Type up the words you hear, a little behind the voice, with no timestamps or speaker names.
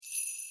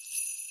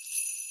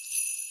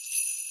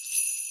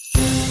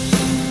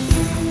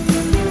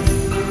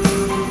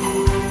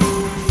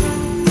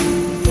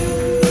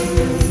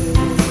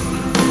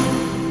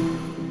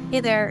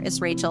Hey there, it's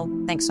Rachel.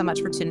 Thanks so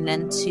much for tuning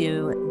in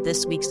to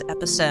this week's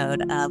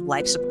episode of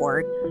Life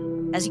Support.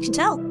 As you can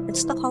tell,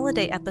 it's the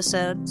holiday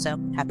episode, so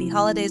happy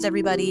holidays,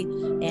 everybody.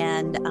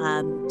 And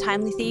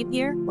timely theme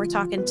here, we're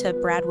talking to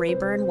Brad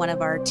Raburn, one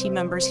of our team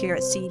members here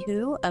at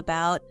CWHO,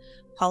 about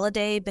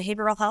holiday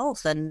behavioral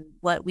health and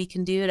what we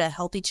can do to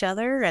help each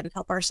other and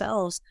help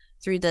ourselves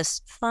through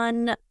this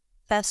fun,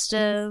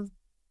 festive,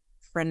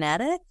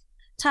 frenetic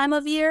time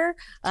of year.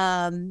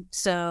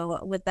 So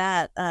with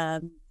that,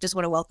 just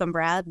want to welcome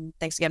Brad, and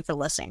thanks again for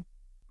listening.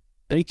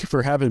 Thank you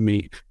for having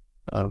me,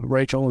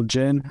 Rachel and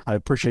Jen. I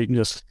appreciate you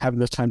just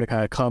having this time to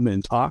kind of come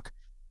and talk.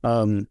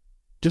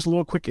 Just a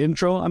little quick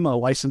intro. I'm a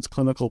licensed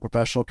clinical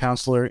professional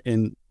counselor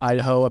in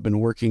Idaho. I've been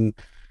working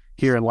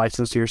here and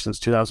licensed here since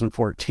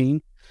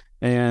 2014,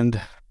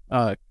 and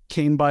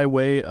came by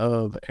way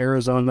of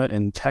Arizona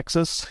and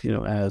Texas,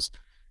 as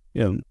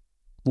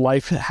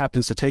life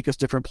happens to take us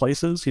different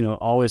places,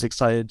 always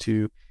excited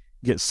to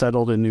get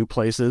settled in new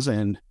places.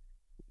 And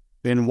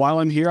while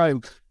I'm here, I,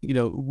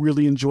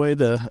 really enjoy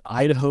the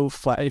Idaho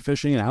fly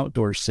fishing and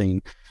outdoor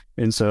scene.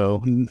 And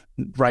so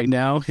right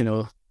now,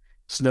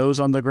 snow's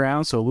on the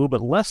ground, so a little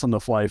bit less on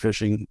the fly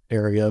fishing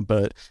area,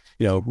 but,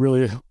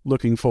 really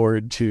looking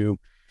forward to,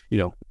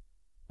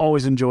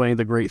 always enjoying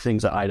the great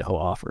things that Idaho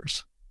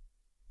offers.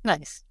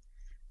 Nice.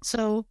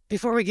 So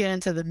before we get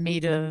into the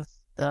meat of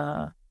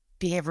the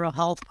behavioral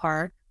health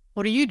part,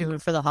 what are you doing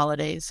for the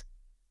holidays?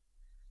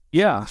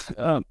 Yeah.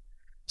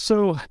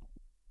 So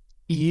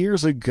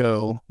years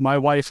ago, my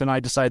wife and I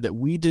decided that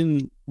we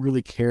didn't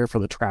really care for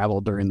the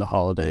travel during the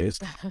holidays.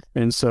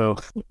 And so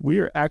we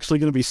are actually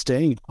going to be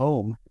staying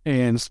home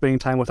and spending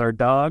time with our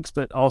dogs,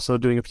 but also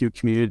doing a few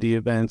community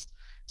events,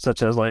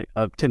 such as like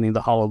attending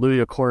the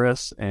Hallelujah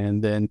Chorus.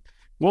 And then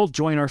we'll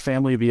join our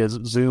family via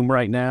Zoom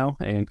right now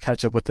and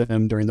catch up with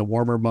them during the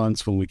warmer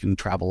months when we can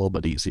travel a little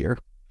bit easier.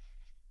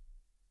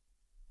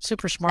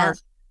 Super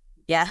smart.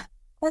 Yeah,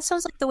 that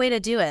sounds like the way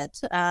to do it.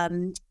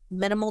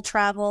 Minimal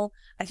travel.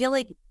 I feel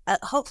like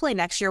hopefully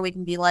next year we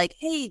can be like,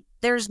 hey,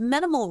 there's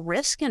minimal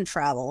risk in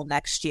travel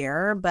next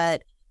year,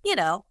 but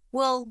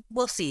we'll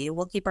see.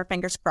 We'll keep our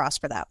fingers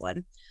crossed for that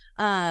one.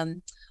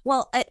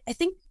 Well, I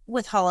think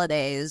with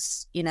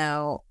holidays,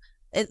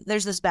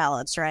 there's this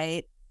balance,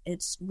 right?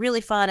 It's really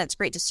fun. It's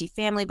great to see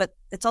family, but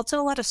it's also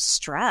a lot of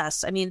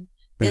stress. I mean,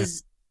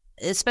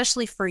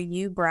 especially for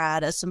you,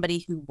 Brad, as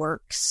somebody who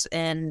works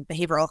in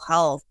behavioral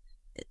health,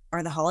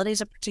 are the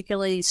holidays a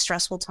particularly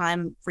stressful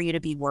time for you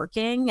to be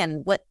working?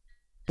 And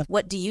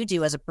what do you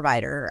do as a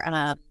provider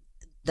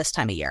this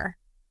time of year?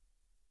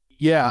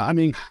 Yeah, I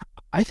mean,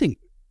 I think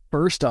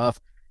first off,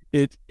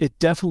 it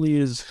definitely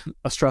is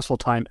a stressful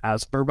time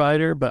as a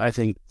provider, but I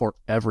think for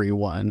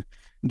everyone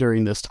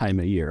during this time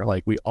of year,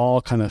 like we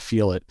all kind of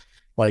feel it.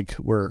 Like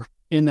we're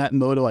in that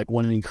mode of like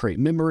wanting to create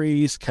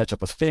memories, catch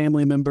up with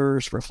family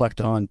members,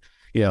 reflect on,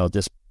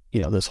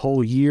 this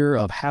whole year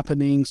of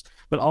happenings,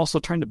 but also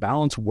trying to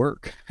balance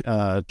work,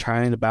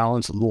 trying to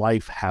balance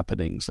life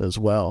happenings as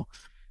well.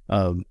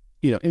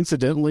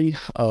 Incidentally,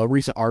 a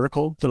recent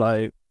article that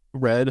I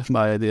read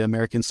by the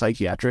American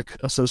Psychiatric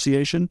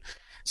Association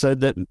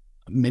said that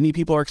many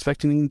people are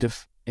expecting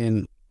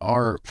and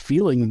are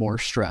feeling more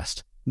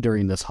stressed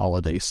during this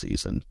holiday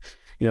season.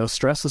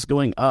 Stress is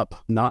going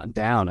up, not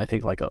down. I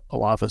think like a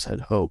lot of us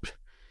had hoped.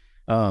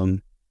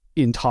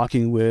 In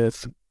talking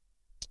with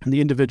the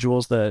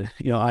individuals that,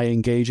 I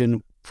engage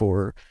in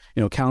for,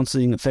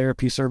 counseling and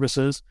therapy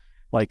services,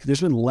 like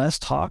there's been less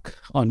talk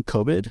on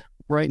COVID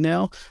right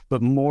now,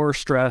 but more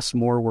stress,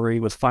 more worry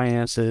with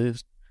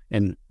finances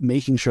and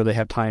making sure they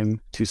have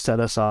time to set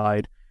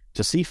aside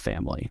to see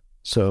family.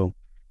 So,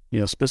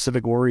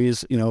 specific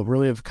worries,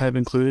 really have kind of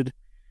included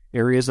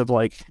areas of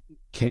like,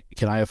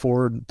 can I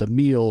afford the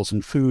meals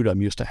and food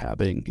I'm used to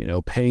having,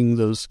 paying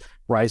those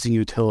rising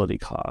utility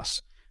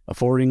costs,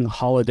 affording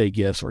holiday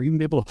gifts, or even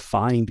be able to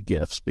find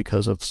gifts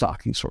because of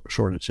stocking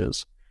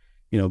shortages,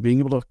 being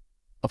able to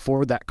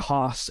afford that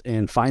cost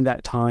and find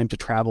that time to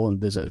travel and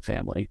visit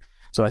family.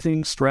 So I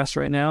think stress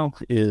right now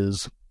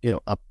is,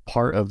 a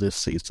part of this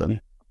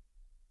season.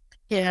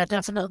 Yeah,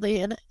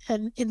 definitely.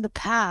 And in the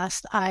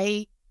past,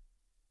 I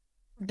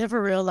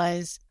never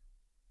realized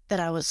that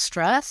I was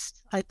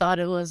stressed. I thought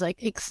it was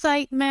like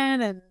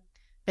excitement and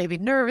maybe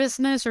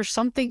nervousness or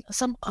some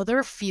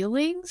other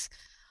feelings.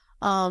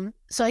 So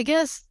I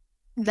guess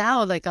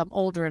now, like I'm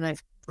older and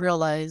I've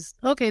realized,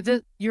 okay,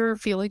 that you're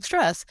feeling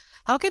stress.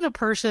 How can a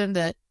person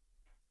that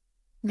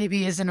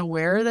maybe isn't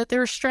aware that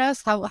they're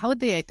stressed, how would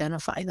they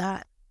identify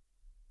that?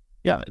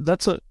 Yeah,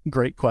 that's a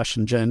great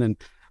question, Jen. And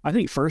I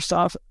think first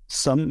off,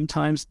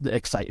 sometimes the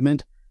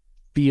excitement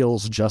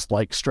feels just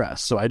like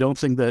stress. So I don't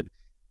think that,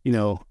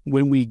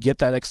 when we get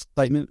that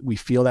excitement, we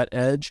feel that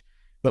edge,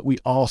 but we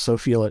also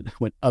feel it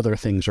when other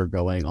things are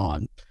going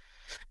on.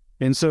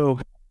 And so,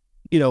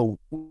 when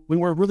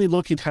we're really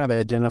looking to kind of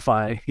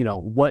identify,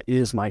 what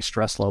is my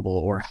stress level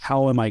or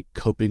how am I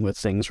coping with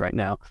things right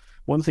now?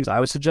 One of the things I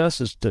would suggest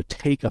is to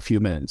take a few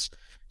minutes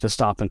to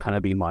stop and kind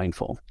of be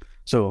mindful.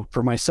 So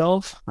for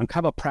myself, I'm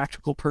kind of a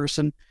practical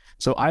person.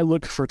 So I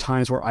look for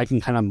times where I can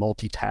kind of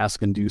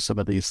multitask and do some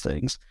of these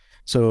things.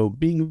 So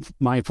being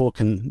mindful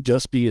can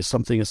just be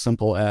something as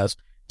simple as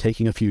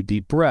taking a few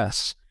deep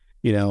breaths,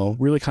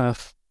 really kind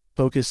of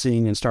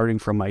focusing and starting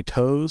from my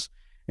toes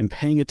and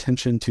paying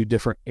attention to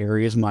different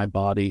areas of my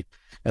body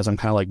as I'm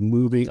kind of like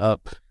moving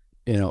up,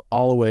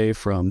 all the way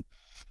from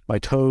my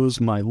toes,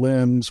 my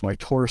limbs, my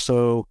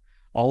torso,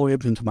 all the way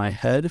up into my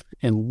head,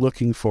 and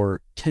looking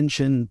for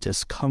tension,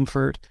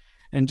 discomfort,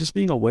 and just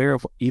being aware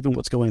of even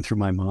what's going through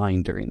my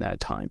mind during that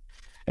time.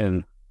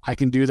 And I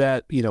can do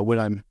that, when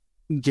I'm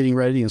getting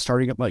ready and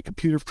starting up my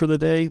computer for the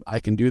day. I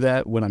can do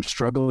that when I'm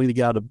struggling to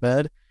get out of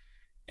bed.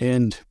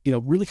 And,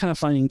 really kind of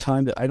finding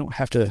time that I don't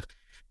have to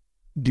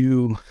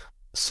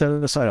set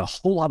aside a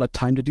whole lot of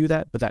time to do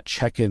that, but that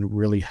check-in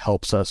really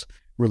helps us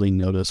really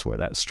notice where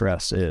that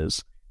stress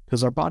is.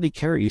 Because our body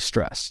carries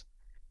stress,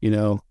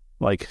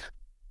 like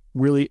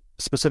really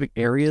specific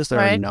areas that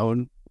Right.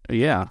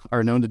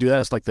 are known to do that.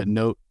 It's like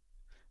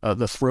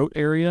the throat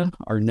area,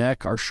 our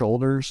neck, our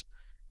shoulders,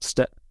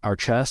 our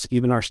chest,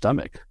 even our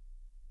stomach.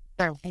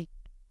 Right.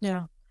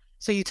 Yeah.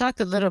 So you talked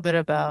a little bit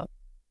about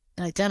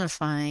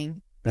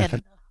identifying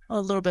and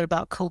a little bit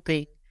about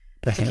coping.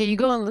 So can you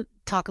go and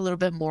talk a little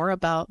bit more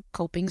about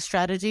coping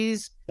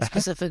strategies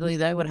specifically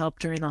that would help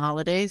during the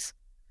holidays?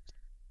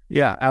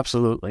 Yeah,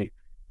 absolutely.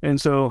 And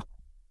so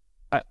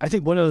I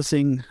think one of the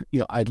things,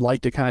 I'd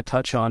like to kind of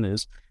touch on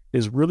is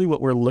really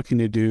what we're looking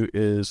to do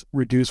is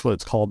reduce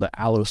what's called the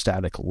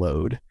allostatic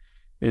load.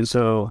 And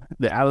so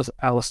the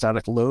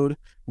allostatic load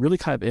really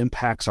kind of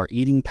impacts our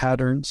eating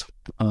patterns,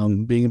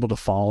 being able to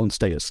fall and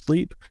stay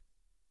asleep,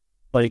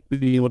 like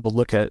being able to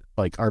look at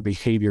like our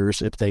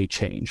behaviors if they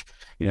change,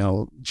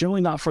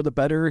 generally not for the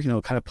better,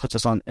 kind of puts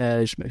us on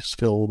edge, makes us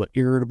feel a little bit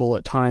irritable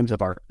at times if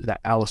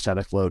that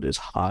allostatic load is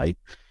high.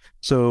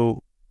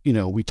 So,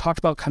 we talked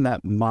about kind of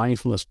that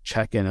mindfulness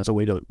check-in as a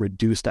way to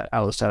reduce that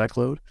allostatic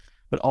load,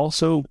 but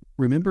also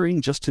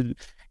remembering just to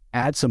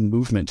add some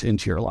movement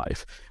into your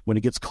life. When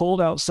it gets cold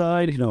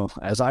outside,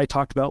 as I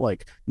talked about,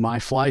 like my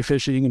fly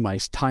fishing and my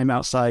time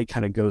outside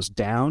kind of goes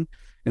down.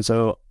 And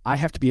so I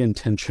have to be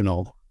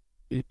intentional,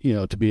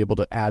 to be able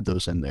to add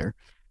those in there.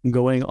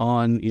 Going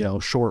on,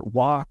 short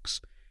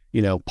walks,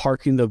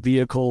 parking the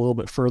vehicle a little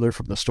bit further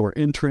from the store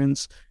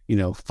entrance,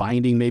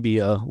 finding maybe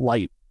a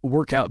light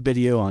workout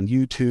video on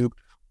YouTube.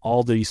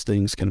 All these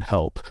things can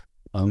help.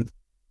 And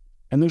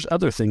there's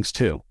other things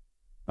too.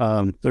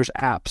 There's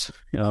apps,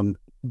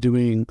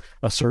 doing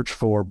a search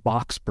for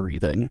box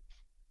breathing,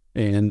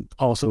 and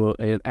also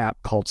an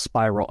app called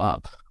Spiral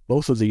Up.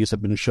 Both of these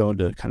have been shown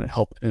to kind of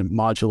help and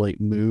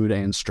modulate mood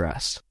and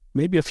stress.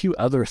 Maybe a few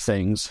other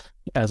things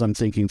as I'm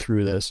thinking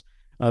through this,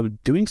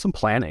 doing some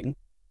planning,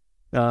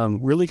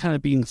 really kind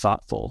of being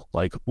thoughtful.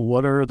 Like,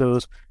 what are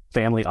those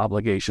family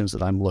obligations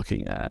that I'm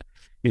looking at?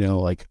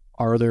 Like,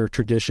 are there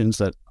traditions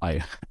that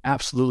I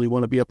absolutely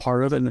want to be a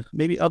part of, and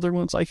maybe other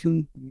ones I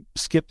can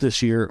skip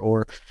this year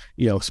or,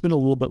 spend a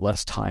little bit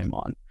less time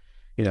on?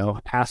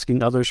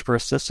 Asking others for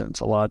assistance.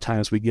 A lot of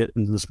times we get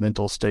in this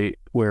mental state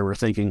where we're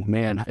thinking,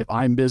 man, if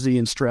I'm busy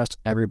and stressed,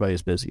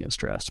 everybody's busy and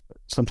stressed. But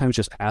sometimes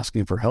just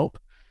asking for help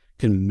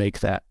can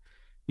make that,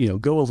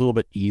 go a little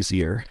bit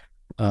easier.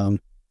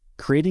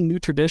 Creating new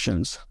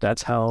traditions.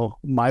 That's how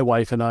my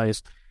wife and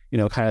I's,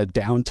 kind of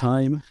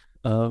downtime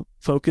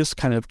focus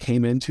kind of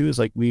came into, is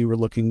like we were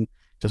looking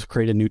to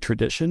create a new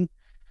tradition.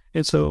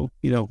 And so,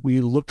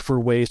 we looked for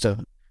ways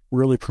to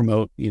really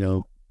promote,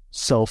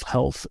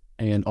 self-health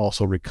and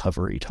also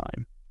recovery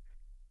time.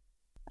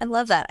 I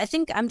love that. I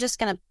think I'm just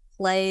going to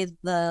play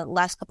the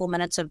last couple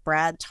minutes of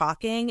Brad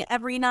talking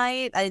every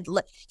night.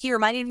 He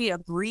reminded me to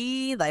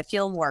breathe. I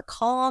feel more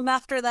calm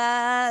after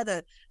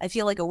that. I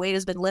feel like a weight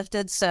has been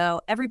lifted.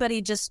 So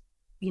everybody just,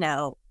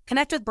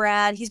 connect with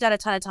Brad. He's got a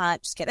ton of time.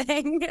 Just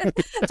kidding.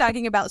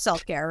 Talking about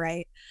self-care,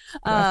 right?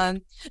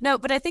 No,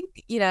 but I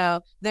think,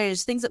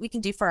 there's things that we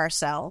can do for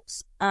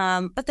ourselves.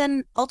 But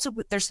then also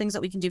there's things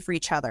that we can do for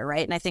each other,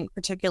 right? And I think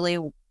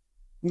particularly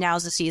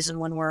now's the season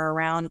when we're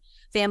around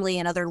family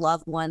and other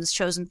loved ones,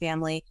 chosen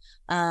family,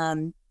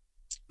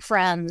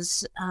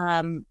 friends.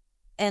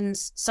 And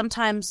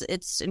sometimes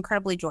it's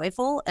incredibly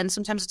joyful, and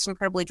sometimes it's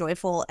incredibly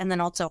joyful and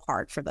then also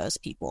hard for those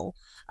people.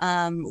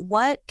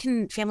 What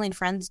can family and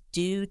friends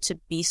do to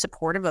be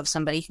supportive of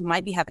somebody who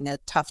might be having a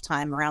tough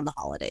time around the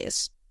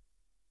holidays?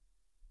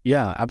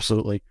 Yeah,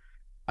 absolutely.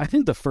 I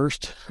think the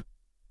first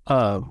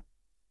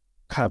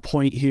kind of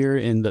point here,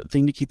 and the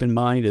thing to keep in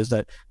mind, is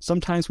that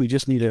sometimes we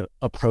just need to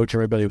approach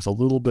everybody with a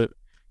little bit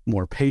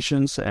more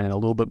patience and a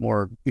little bit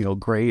more,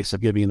 grace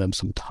of giving them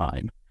some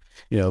time.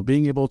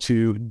 Being able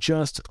to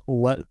just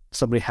let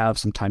somebody have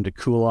some time to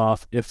cool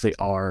off if they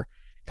are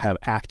kind of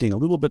acting a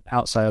little bit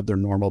outside of their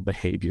normal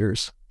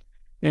behaviors.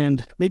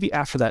 And maybe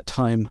after that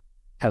time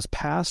has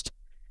passed,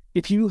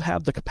 if you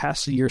have the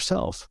capacity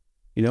yourself,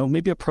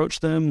 maybe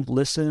approach them,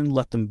 listen,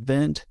 let them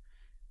vent.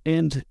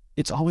 And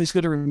it's always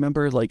good to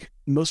remember, like,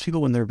 most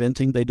people when they're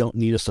venting, they don't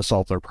need us to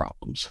solve their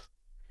problems.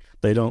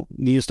 They don't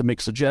need us to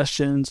make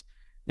suggestions.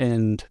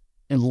 And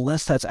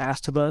unless that's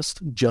asked of us,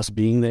 just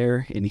being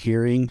there and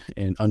hearing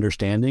and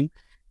understanding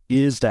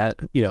is that,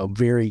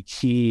 very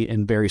key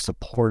and very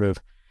supportive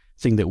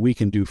thing that we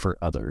can do for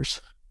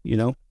others, you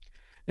know?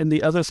 And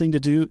the other thing to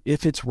do,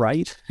 if it's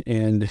right,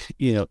 and,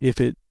 you know,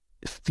 if it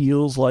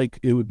feels like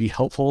it would be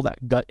helpful,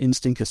 that gut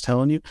instinct is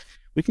telling you,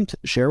 we can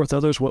share with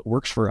others what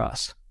works for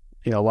us.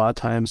 You know, a lot of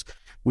times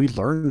we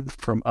learn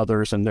from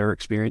others and their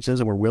experiences,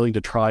 and we're willing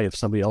to try if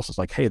somebody else is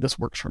like, hey, this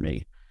works for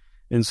me.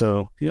 And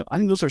so, you know, I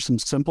think those are some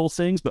simple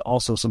things, but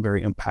also some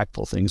very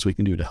impactful things we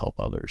can do to help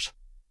others.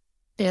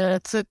 Yeah,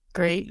 that's a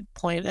great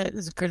point.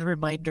 It's a good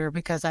reminder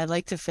because I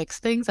like to fix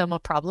things. I'm a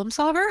problem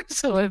solver.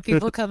 So when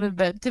people come and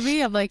vent to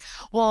me, I'm like,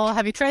 well,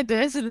 have you tried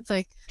this? And it's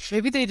like,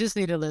 maybe they just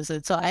need to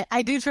listen. So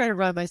I do try to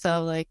remind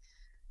myself, like,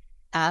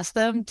 ask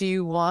them, do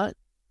you want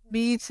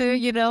me to,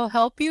 you know,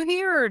 help you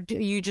here? Or do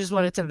you just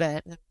want it to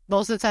vent?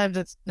 Most of the times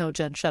it's, no,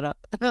 Jen, shut up.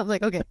 I'm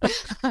like, okay.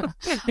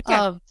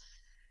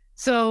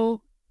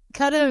 So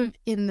kind of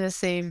in the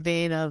same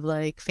vein of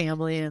like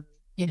family and,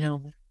 you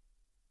know,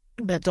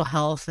 mental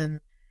health, and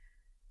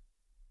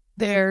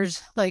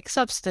there's like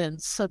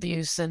substance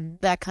abuse and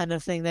that kind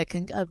of thing that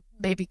can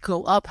maybe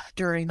go up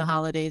during the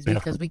holidays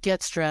because we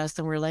get stressed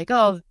and we're like,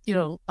 oh, you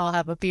know, I'll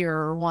have a beer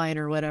or wine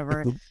or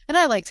whatever. And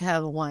I like to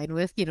have a wine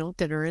with, you know,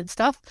 dinner and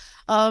stuff.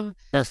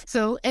 Yes.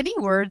 So any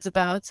words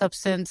about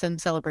substance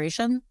and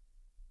celebration?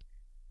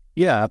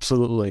 Yeah,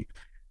 absolutely.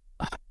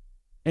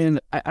 And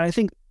I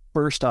think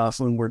first off,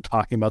 when we're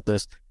talking about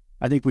this,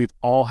 I think we've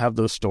all have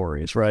those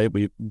stories, right?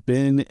 We've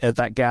been at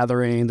that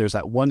gathering. There's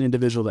that one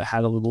individual that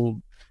had a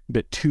little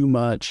bit too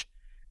much.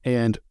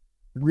 And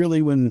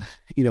really when,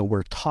 you know,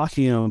 we're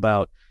talking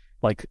about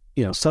like,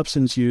 you know,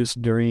 substance use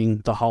during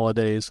the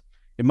holidays,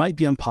 it might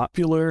be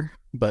unpopular,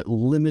 but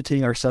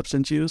limiting our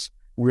substance use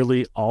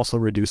really also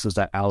reduces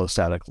that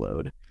allostatic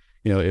load.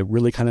 You know, it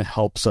really kind of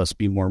helps us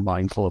be more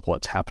mindful of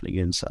what's happening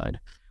inside.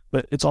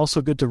 But it's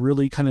also good to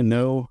really kind of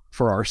know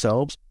for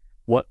ourselves,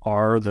 what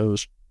are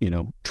those, you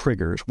know,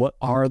 triggers? What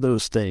are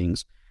those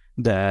things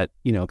that,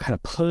 you know, kind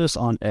of put us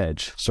on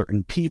edge?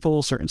 Certain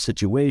people, certain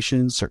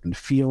situations, certain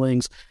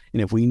feelings.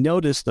 And if we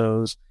notice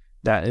those,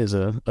 that is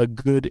a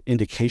good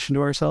indication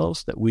to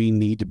ourselves that we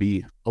need to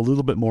be a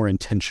little bit more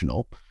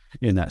intentional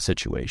in that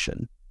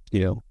situation.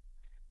 You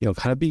know,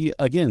 kind of be,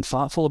 again,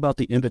 thoughtful about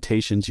the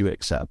invitations you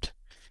accept.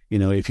 You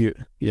know, if you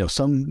know,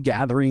 some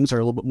gatherings are a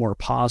little bit more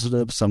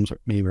positive, some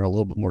maybe are a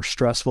little bit more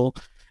stressful,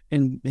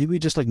 and maybe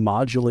just like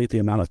modulate the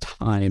amount of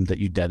time that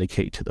you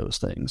dedicate to those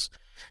things.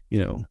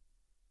 You know,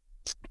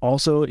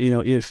 also, you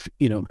know, if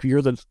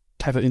you're the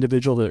type of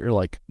individual that are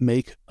like,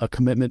 make a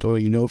commitment, or,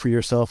 you know, for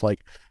yourself,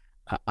 like,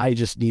 I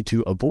just need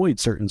to avoid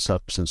certain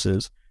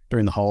substances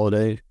during the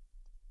holiday,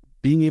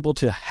 being able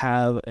to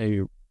have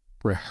a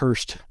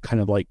rehearsed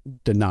kind of like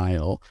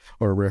denial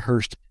or a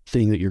rehearsed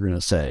thing that you're going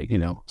to say, you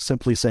know,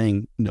 simply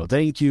saying no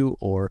thank you,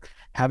 or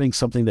having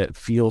something that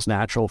feels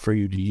natural for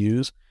you to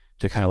use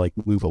to kind of like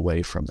move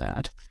away from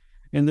that.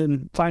 And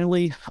then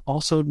finally,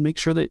 also make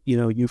sure that, you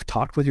know, you've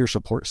talked with your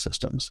support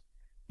systems.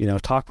 You know,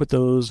 talk with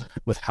those,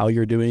 with how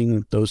you're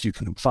doing, those you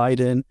can confide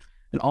in,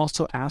 and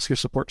also ask your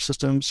support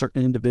system,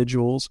 certain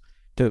individuals,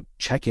 to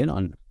check in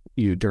on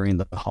you during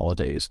the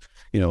holidays.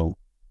 You know,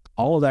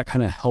 all of that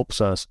kind of helps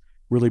us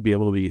really be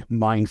able to be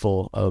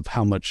mindful of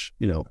how much,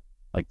 you know,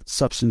 like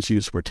substance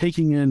use we're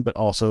taking in, but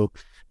also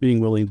being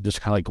willing to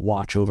just kind of like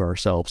watch over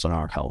ourselves and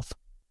our health.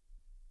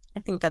 I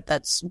think that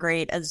that's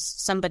great. As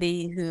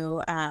somebody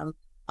who,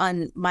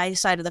 on my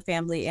side of the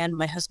family and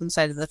my husband's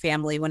side of the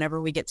family, whenever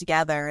we get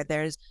together,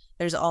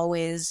 there's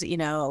always, you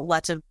know,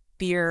 lots of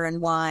beer and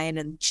wine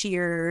and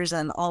cheers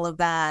and all of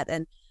that.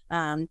 And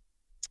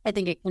I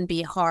think it can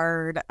be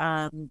hard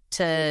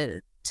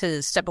to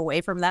step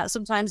away from that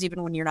sometimes,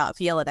 even when you're not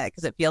feeling it,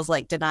 because it feels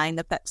like denying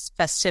the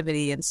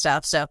festivity and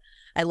stuff. So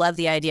I love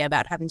the idea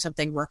about having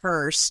something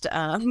rehearsed,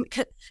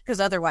 because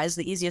otherwise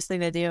the easiest thing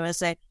to do is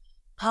say,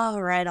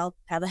 all right, I'll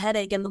have a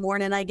headache in the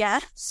morning, I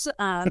guess. So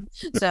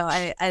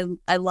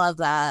I love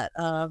that,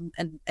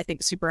 and I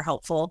think super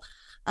helpful.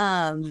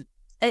 I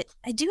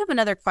do have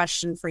another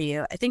question for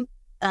you. I think,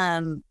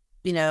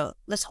 you know,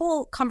 this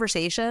whole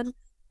conversation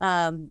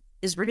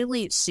is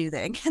really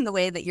soothing in the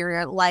way that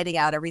you're lighting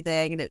out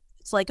everything, and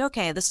it's like,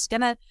 okay, this is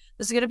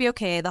gonna be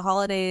okay. The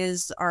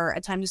holidays are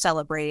a time to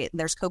celebrate, and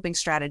there's coping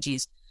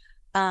strategies.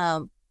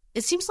 It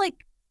seems like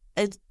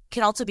it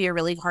can also be a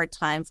really hard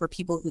time for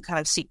people who kind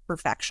of seek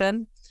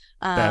perfection.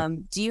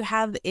 Do you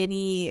have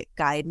any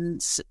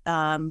guidance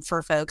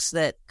for folks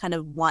that kind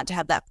of want to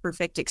have that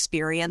perfect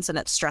experience and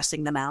it's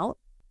stressing them out?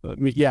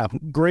 Yeah,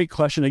 great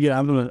question.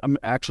 Again, I'm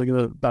actually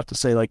about to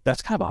say, like,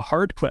 that's kind of a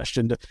hard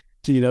question to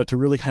you know, to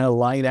really kind of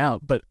line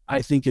out, but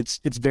I think it's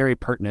very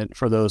pertinent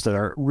for those that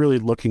are really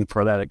looking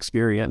for that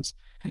experience.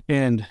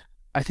 And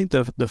I think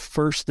the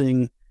first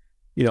thing,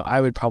 you know,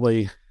 I would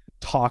probably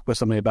talk with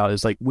somebody about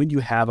is like, when you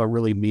have a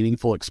really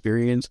meaningful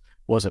experience,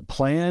 was it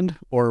planned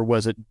or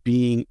was it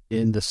being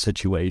in the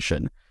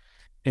situation?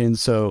 And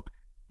so,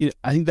 you know,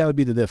 I think that would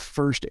be the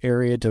first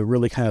area to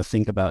really kind of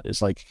think about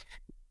is like,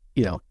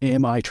 you know,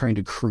 am I trying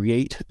to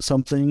create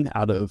something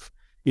out of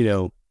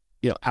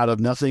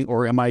nothing,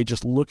 or am I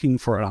just looking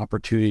for an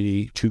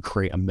opportunity to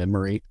create a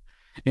memory?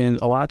 And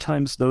a lot of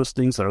times those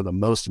things that are the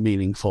most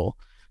meaningful,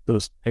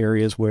 those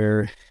areas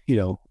where,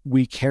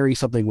 we carry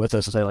something with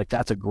us and say, like,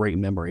 that's a great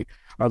memory,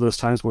 are those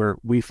times where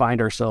we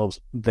find ourselves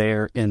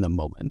there in the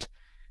moment.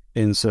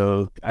 And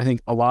so I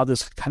think a lot of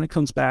this kind of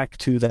comes back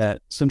to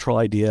that central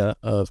idea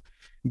of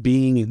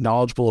being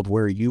knowledgeable of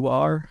where you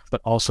are,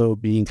 but also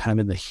being kind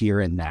of in the here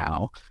and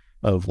now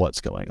of what's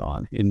going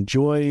on.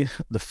 Enjoy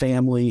the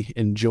family,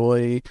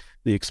 enjoy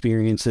the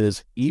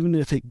experiences, even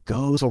if it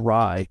goes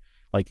awry.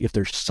 Like, if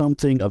there's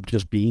something of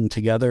just being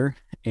together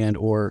and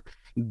or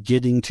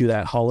getting to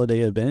that holiday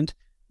event,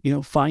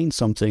 find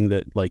something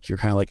that, like, you're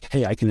kind of like,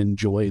 hey, I can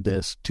enjoy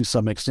this to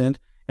some extent,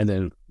 and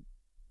then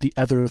the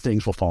other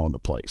things will fall into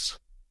place.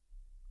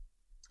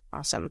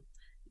 Awesome.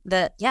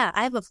 I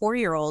have a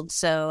 4-year-old,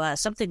 so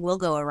something will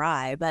go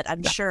awry, but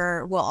I'm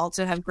sure we'll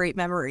also have great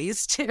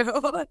memories too.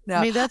 No,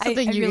 I mean, that's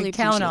something you really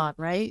can count on,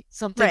 right?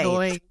 Something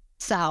going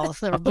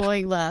south or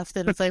going left,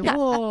 and it's like,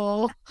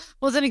 whoa,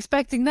 wasn't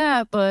expecting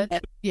that,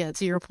 but yeah,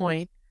 to your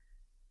point,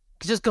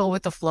 just go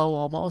with the flow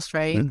almost,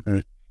 right?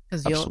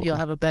 Because you'll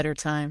have a better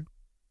time.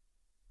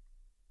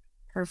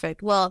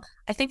 Perfect. Well,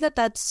 I think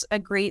that's a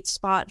great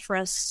spot for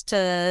us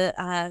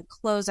to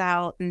close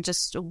out and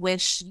just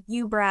wish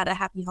you, Brad, a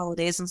happy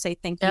holidays and say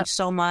thank you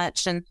so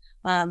much. And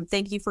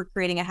thank you for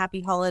creating a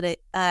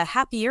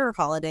happier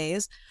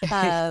holidays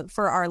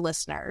for our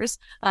listeners.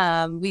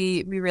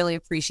 We really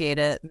appreciate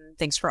it. And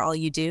thanks for all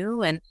you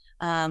do. And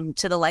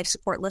to the life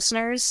support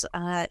listeners,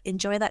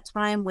 enjoy that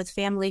time with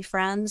family,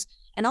 friends,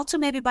 and also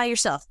maybe by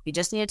yourself. If you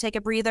just need to take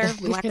a breather,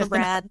 we went for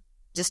Brad.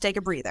 Just take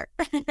a breather.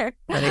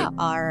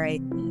 All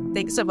right.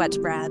 Thanks so much,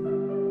 Brad.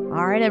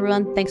 All right,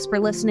 everyone. Thanks for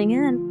listening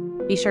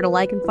in. Be sure to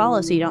like and follow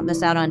so you don't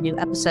miss out on new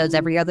episodes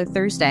every other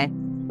Thursday.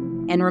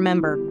 And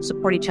remember,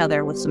 support each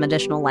other with some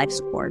additional life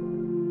support.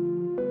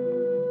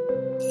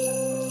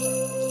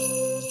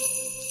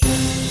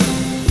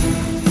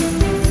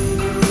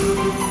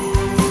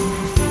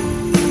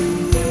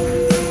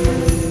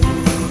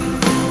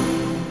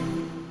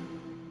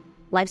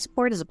 Life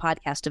Support is a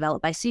podcast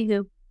developed by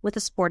Sihu with the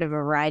support of a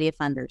variety of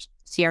funders.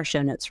 See our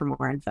show notes for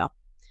more info.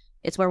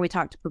 It's where we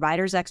talk to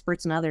providers,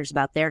 experts, and others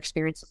about their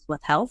experiences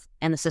with health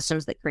and the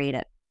systems that create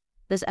it.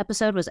 This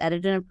episode was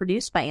edited and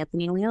produced by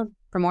Anthony Leone.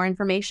 For more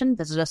information,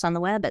 visit us on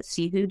the web at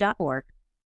sihu.org.